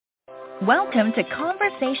Welcome to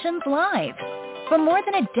Conversations Live. For more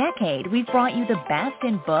than a decade, we've brought you the best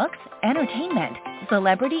in books, entertainment,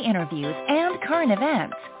 celebrity interviews, and current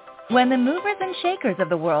events. When the movers and shakers of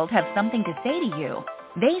the world have something to say to you,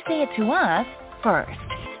 they say it to us first.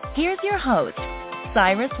 Here's your host,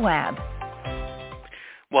 Cyrus Webb.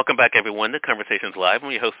 Welcome back, everyone, to Conversations Live.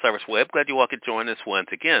 I'm your host, Cyrus Webb. Glad you all could join us once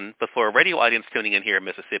again. But for a radio audience tuning in here in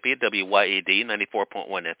Mississippi at WYAD 94.1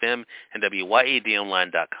 FM and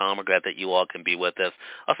WYADonline.com, we're glad that you all can be with us.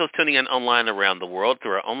 Also tuning in online around the world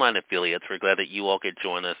through our online affiliates, we're glad that you all could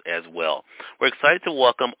join us as well. We're excited to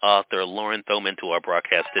welcome author Lauren Thoman to our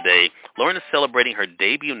broadcast today. Lauren is celebrating her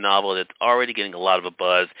debut novel that's already getting a lot of a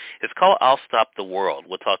buzz. It's called I'll Stop the World.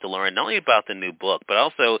 We'll talk to Lauren not only about the new book, but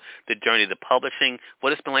also the journey to publishing,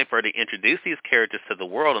 what it's been like for her to introduce these characters to the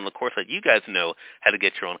world, and of course let you guys know how to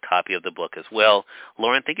get your own copy of the book as well.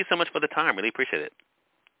 Lauren, thank you so much for the time. Really appreciate it.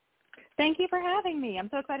 Thank you for having me. I'm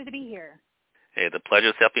so excited to be here. Hey, the pleasure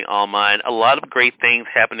is definitely all mine. A lot of great things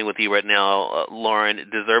happening with you right now, Lauren,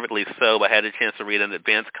 deservedly so. I had a chance to read an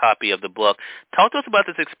advanced copy of the book. Talk to us about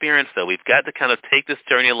this experience, though. We've got to kind of take this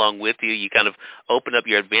journey along with you. You kind of open up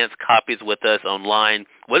your advanced copies with us online.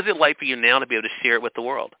 What is it like for you now to be able to share it with the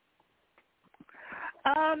world?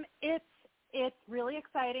 It's really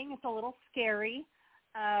exciting. It's a little scary.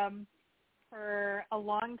 For a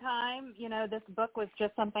long time, this book was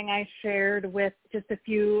just something I shared with just a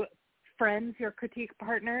few friends, your critique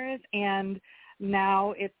partners, and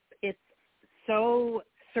now it's so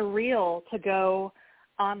surreal to go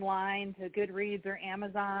online to Goodreads or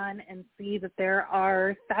Amazon and see that there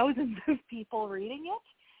are thousands of people reading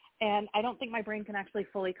it, and I don't think my brain can actually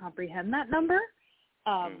fully comprehend that number.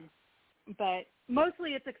 But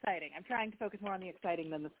mostly it's exciting. I'm trying to focus more on the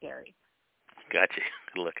exciting than the scary. Gotcha.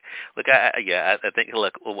 I think,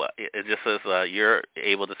 it just says you're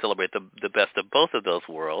able to celebrate the best of both of those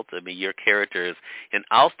worlds. I mean, your characters in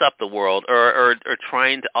I'll Stop the World are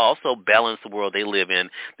trying to also balance the world they live in.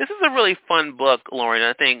 This is a really fun book, Lauren.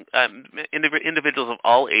 I think individuals of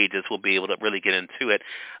all ages will be able to really get into it.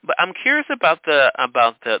 But I'm curious about the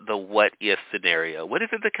what if scenario. What is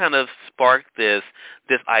it that kind of sparked this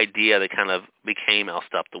idea that kind of became I'll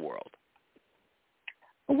Stop the World?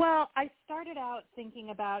 Well, I started out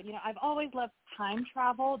thinking about, I've always loved time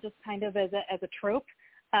travel, just kind of as a trope,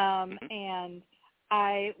 and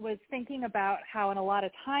I was thinking about how in a lot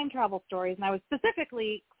of time travel stories, and I was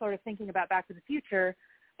specifically sort of thinking about Back to the Future,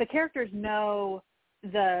 the characters know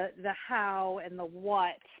the how and the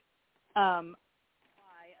what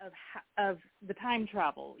of the time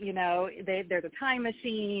travel. There's a time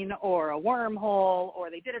machine or a wormhole, or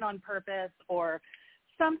they did it on purpose, or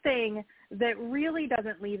something that really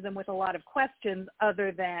doesn't leave them with a lot of questions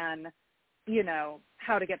other than,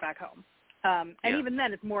 how to get back home. And even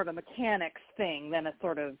then it's more of a mechanics thing than a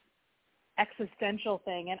sort of existential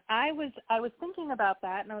thing. And I was thinking about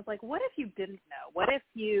that, and I was like, what if you didn't know? What if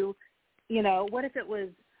what if it was,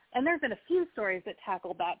 and there's been a few stories that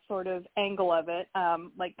tackle that sort of angle of it,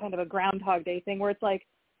 like kind of a Groundhog Day thing where it's like,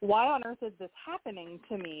 why on earth is this happening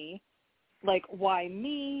to me? Like, why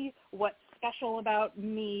me? What's special about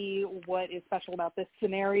me? What is special about this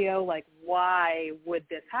scenario? Like, why would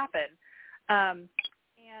this happen? And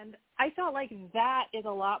I felt like that is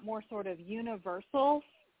a lot more sort of universal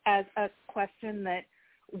as a question that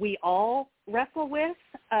we all wrestle with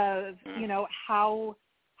of,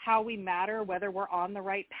 how we matter, whether we're on the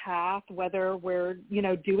right path, whether we're,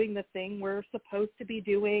 doing the thing we're supposed to be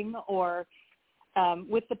doing, or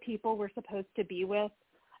with the people we're supposed to be with.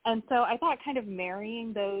 And so I thought kind of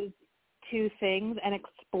marrying those two things and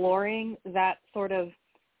exploring that sort of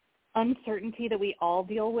uncertainty that we all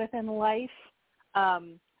deal with in life,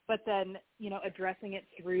 but then, addressing it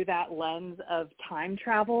through that lens of time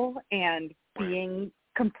travel and being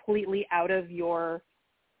completely out of your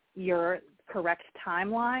correct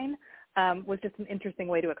timeline was just an interesting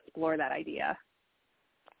way to explore that idea.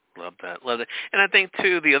 Love that. And I think,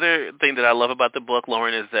 too, the other thing that I love about the book,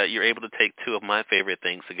 Lauren, is that you're able to take two of my favorite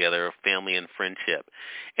things together, family and friendship.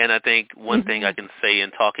 And I think one thing I can say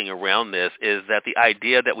in talking around this is that the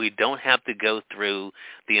idea that we don't have to go through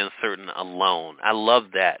the uncertain alone. I love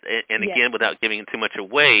that. And again, without giving too much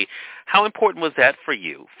away, how important was that for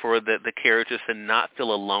you, for the characters to not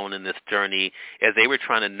feel alone in this journey as they were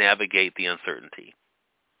trying to navigate the uncertainty?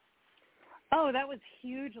 Oh, that was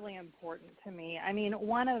hugely important to me. I mean,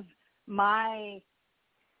 one of my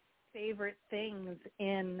favorite things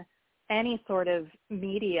in any sort of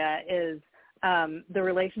media is the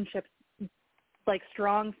relationships, like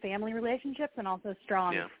strong family relationships and also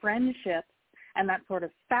strong friendships and that sort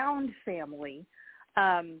of found family.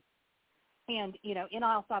 And, in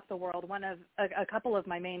I'll Stop the World, a couple of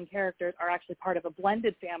my main characters are actually part of a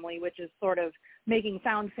blended family, which is sort of making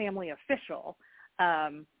found family official,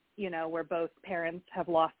 where both parents have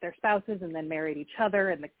lost their spouses and then married each other,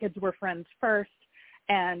 and the kids were friends first.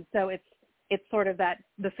 And so it's sort of that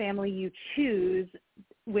the family you choose,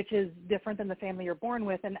 which is different than the family you're born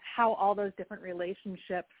with, and how all those different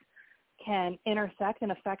relationships can intersect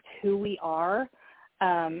and affect who we are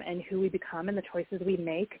and who we become and the choices we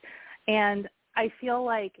make. And I feel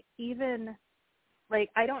like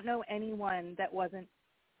I don't know anyone that wasn't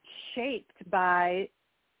shaped by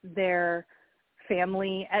their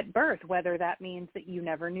family at birth, whether that means that you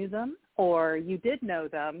never knew them or you did know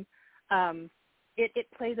them. It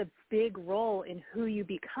plays a big role in who you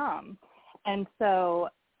become. And so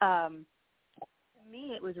to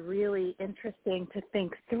me, it was really interesting to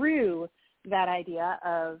think through that idea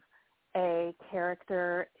of a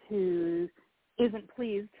character who isn't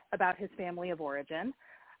pleased about his family of origin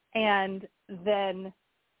and then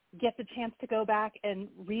gets a chance to go back and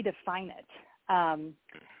redefine it. And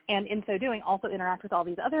in so doing, also interact with all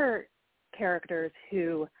these other characters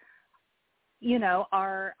who,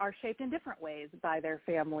 are shaped in different ways by their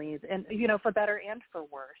families and, for better and for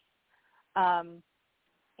worse.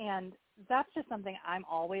 And that's just something I'm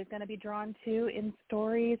always going to be drawn to in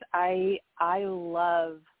stories. I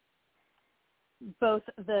love both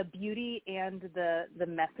the beauty and the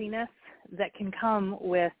messiness that can come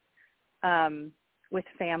with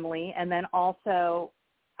family. And then also,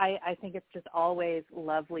 I think it's just always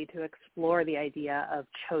lovely to explore the idea of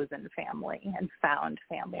chosen family and found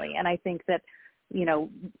family. And I think that,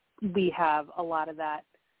 we have a lot of that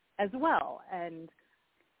as well. And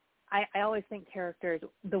I always think characters,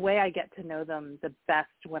 the way I get to know them the best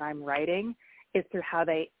when I'm writing is through how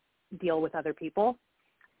they deal with other people.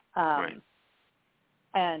 Right.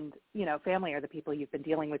 And, family are the people you've been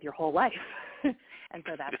dealing with your whole life. And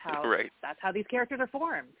so that's how right. That's how these characters are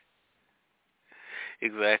formed.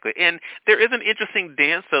 Exactly. And there is an interesting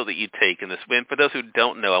dance, though, that you take in this. And for those who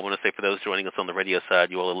don't know, I want to say for those joining us on the radio side,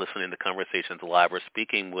 you all are listening to Conversations Live. We're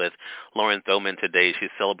speaking with Lauren Thoman today. She's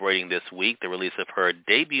celebrating this week the release of her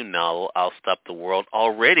debut novel, I'll Stop the World.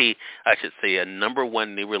 Already, I should say, a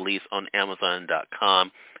 #1 new release on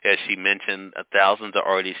Amazon.com. As she mentioned, thousands are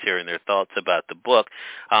already sharing their thoughts about the book.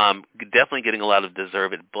 Definitely getting a lot of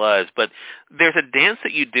deserved buzz. But there's a dance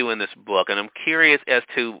that you do in this book, and I'm curious as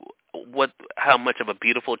to how much of a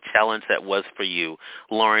beautiful challenge that was for you,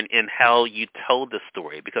 Lauren, in how you told the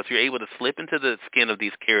story, because you're able to slip into the skin of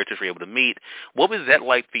these characters you're able to meet. What was that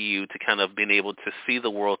like for you to kind of being able to see the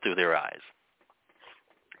world through their eyes?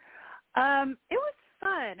 It was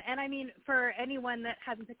fun. And I mean, for anyone that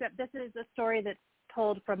hasn't picked up, this is a story that's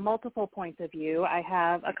told from multiple points of view. I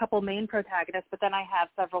have a couple main protagonists, but then I have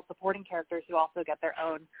several supporting characters who also get their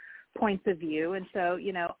own points of view. And so,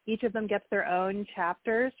 each of them gets their own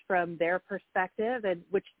chapters from their perspective, and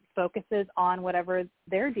which focuses on whatever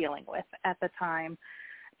they're dealing with at the time.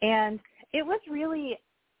 And it was really,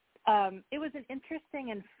 it was an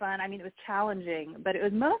interesting and fun, it was challenging, but it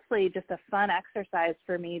was mostly just a fun exercise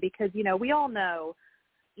for me because, we all know,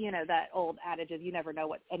 that old adage of you never know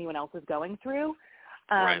what anyone else is going through.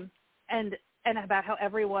 Right. And about how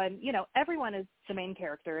everyone is the main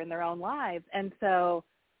character in their own lives. And so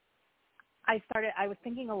I was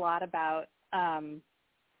thinking a lot about, kind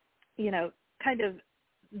of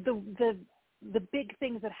the big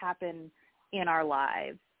things that happen in our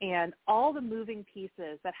lives and all the moving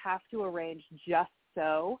pieces that have to arrange just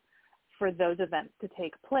so for those events to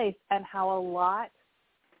take place, and how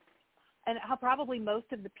probably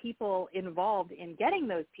most of the people involved in getting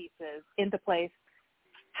those pieces into place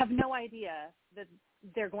have no idea that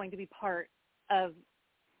they're going to be part of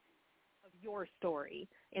your story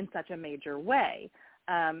in such a major way.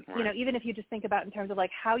 Right. Even if you just think about in terms of like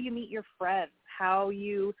how you meet your friends, how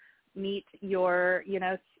you meet your,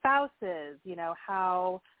 spouses,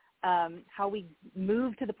 how we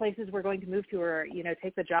move to the places we're going to move to, or,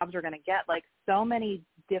 take the jobs we're going to get. Like so many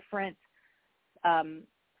different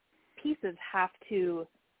pieces have to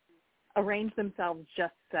arrange themselves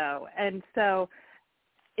just so. And so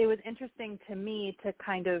it was interesting to me to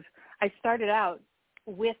I started out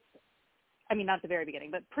with, not at the very beginning,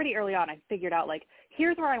 but pretty early on, I figured out,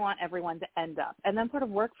 here's where I want everyone to end up, and then sort of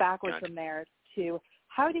work backwards from there to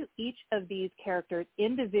how do each of these characters'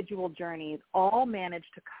 individual journeys all manage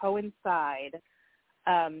to coincide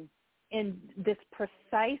in this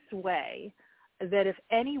precise way that if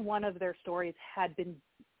any one of their stories had been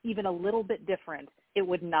even a little bit different, it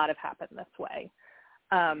would not have happened this way.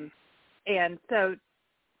 And so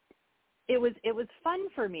it was fun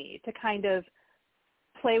for me to kind of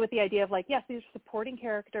play with the idea of like, yes, these are supporting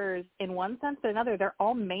characters in one sense, but another, they're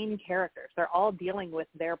all main characters. They're all dealing with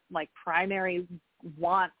their like primary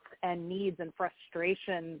wants and needs and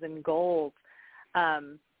frustrations and goals.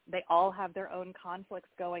 They all have their own conflicts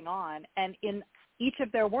going on, and in each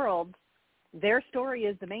of their worlds, their story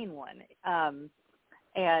is the main one.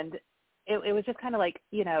 And it was just kind of like,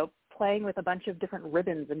 you know, playing with a bunch of different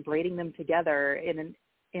ribbons and braiding them together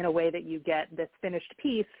in a way that you get this finished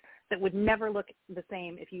piece that would never look the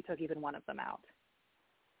same if you took even one of them out.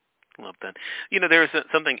 Love that. You know, there's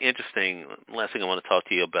something interesting, last thing I want to talk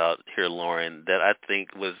to you about here, Lauren, that I think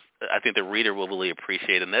the reader will really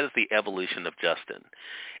appreciate, and that is the evolution of Justin.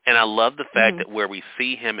 And I love the fact that where we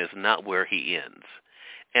see him is not where he ends.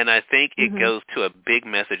 And I think it goes to a big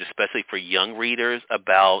message, especially for young readers,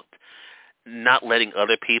 about not letting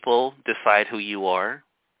other people decide who you are,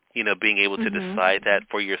 you know, being able to decide that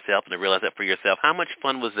for yourself and to realize that for yourself. How much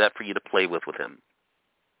fun was that for you to play with him?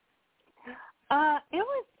 It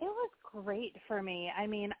was great for me. I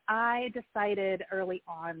mean, I decided early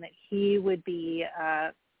on that he would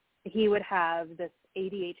have this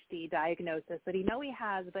ADHD diagnosis that he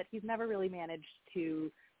has, but he's never really managed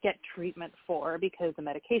to get treatment for because the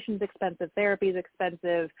medication's expensive, therapy's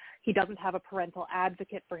expensive. He doesn't have a parental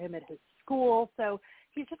advocate for him at his school. So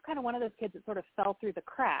he's just kind of one of those kids that sort of fell through the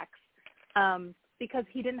cracks because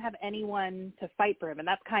he didn't have anyone to fight for him. And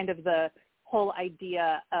that's kind of the whole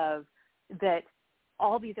idea of that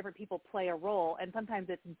all these different people play a role, and sometimes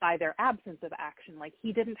it's by their absence of action. Like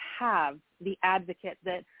he didn't have the advocate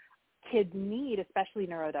that kids need, especially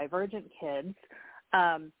neurodivergent kids,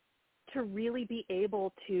 to really be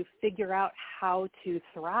able to figure out how to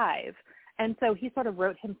thrive. And so he sort of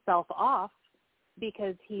wrote himself off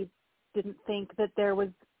because he didn't think that there was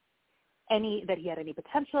that he had any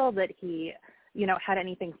potential, that he, you know, had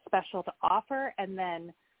anything special to offer. And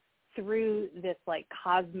then through this like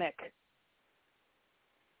cosmic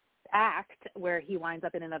act where he winds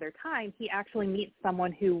up in another time, he actually meets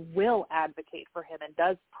someone who will advocate for him and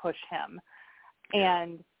does push him.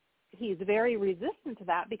 And he's very resistant to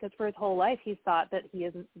that because for his whole life he's thought that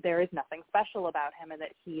there is nothing special about him and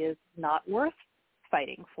that he is not worth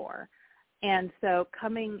fighting for. And so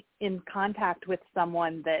coming in contact with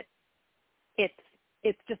someone that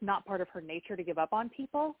it's just not part of her nature to give up on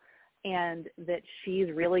people, and that she's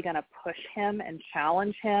really going to push him and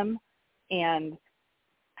challenge him and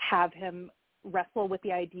have him wrestle with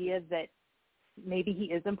the idea that maybe he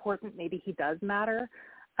is important, maybe he does matter.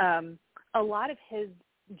 A lot of his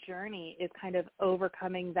journey is kind of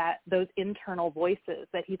overcoming those internal voices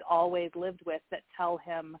that he's always lived with that tell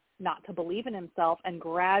him not to believe in himself, and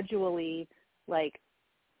gradually, like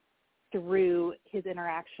through his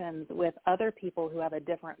interactions with other people who have a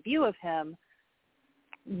different view of him,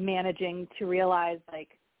 managing to realize like,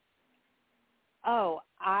 oh,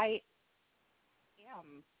 I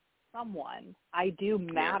am someone. I do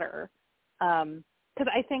matter. Because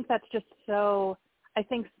I think that's just so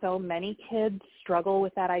many kids struggle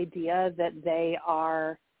with that idea that they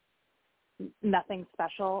are nothing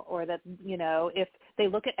special, or that, you know, if they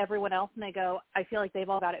look at everyone else and they go, I feel like they've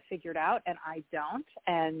all got it figured out and I don't,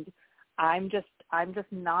 and I'm just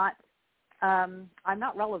not, I'm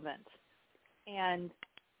not relevant. And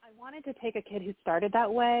I wanted to take a kid who started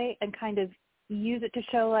that way and kind of use it to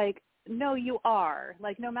show like, no, you are,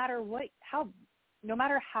 like, no matter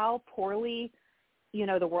how poorly, you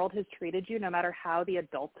know, the world has treated you, no matter how the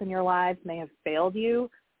adults in your lives may have failed you,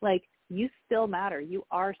 like, you still matter. You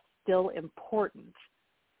are still important.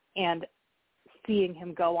 And seeing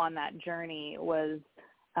him go on that journey was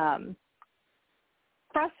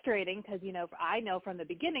frustrating because, you know, I know from the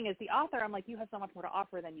beginning as the author, I'm like, you have so much more to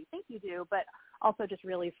offer than you think you do, but also just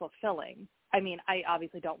really fulfilling. I mean, I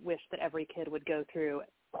obviously don't wish that every kid would go through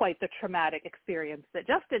quite the traumatic experience that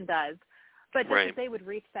Justin does, but just that they would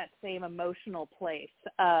reach that same emotional place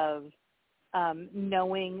of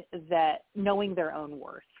knowing their own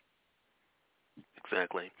worth.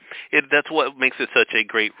 Exactly. That's what makes it such a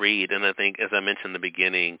great read. And I think, as I mentioned in the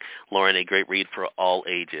beginning, Lauren, a great read for all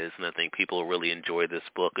ages. And I think people will really enjoy this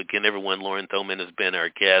book. Again, everyone, Lauren Thoman has been our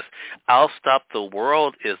guest. I'll Stop the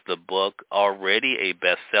World is the book, already a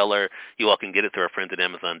bestseller. You all can get it through our friends at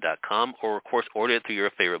Amazon.com, or, of course, order it through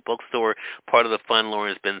your favorite bookstore. Part of the fun,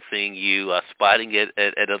 Lauren, has been seeing you spotting it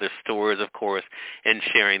at other stores, of course, and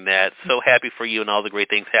sharing that. So happy for you and all the great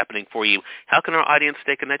things happening for you. How can our audience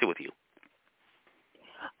stay connected with you?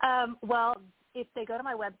 Well, if they go to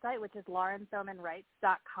my website, which is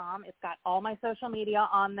laurenthomanwrites.com, it's got all my social media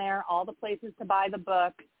on there, all the places to buy the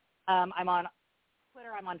book. I'm on Twitter,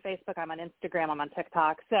 I'm on Facebook, I'm on Instagram, I'm on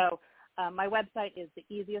TikTok. So My website is the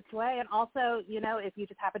easiest way. And also, if you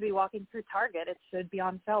just happen to be walking through Target, it should be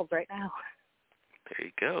on shelves right now. There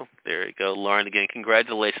you go. There you go. Lauren, again,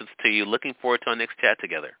 congratulations to you. Looking forward to our next chat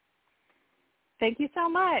together. Thank you so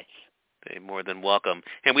much. Okay, more than welcome.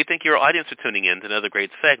 And we thank your audience for tuning in to another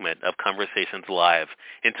great segment of Conversations Live.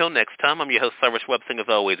 Until next time, I'm your host, Cyrus Webb, saying as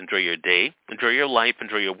always, enjoy your day, enjoy your life,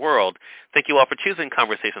 enjoy your world. Thank you all for choosing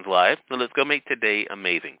Conversations Live. Now let's go make today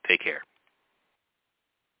amazing. Take care.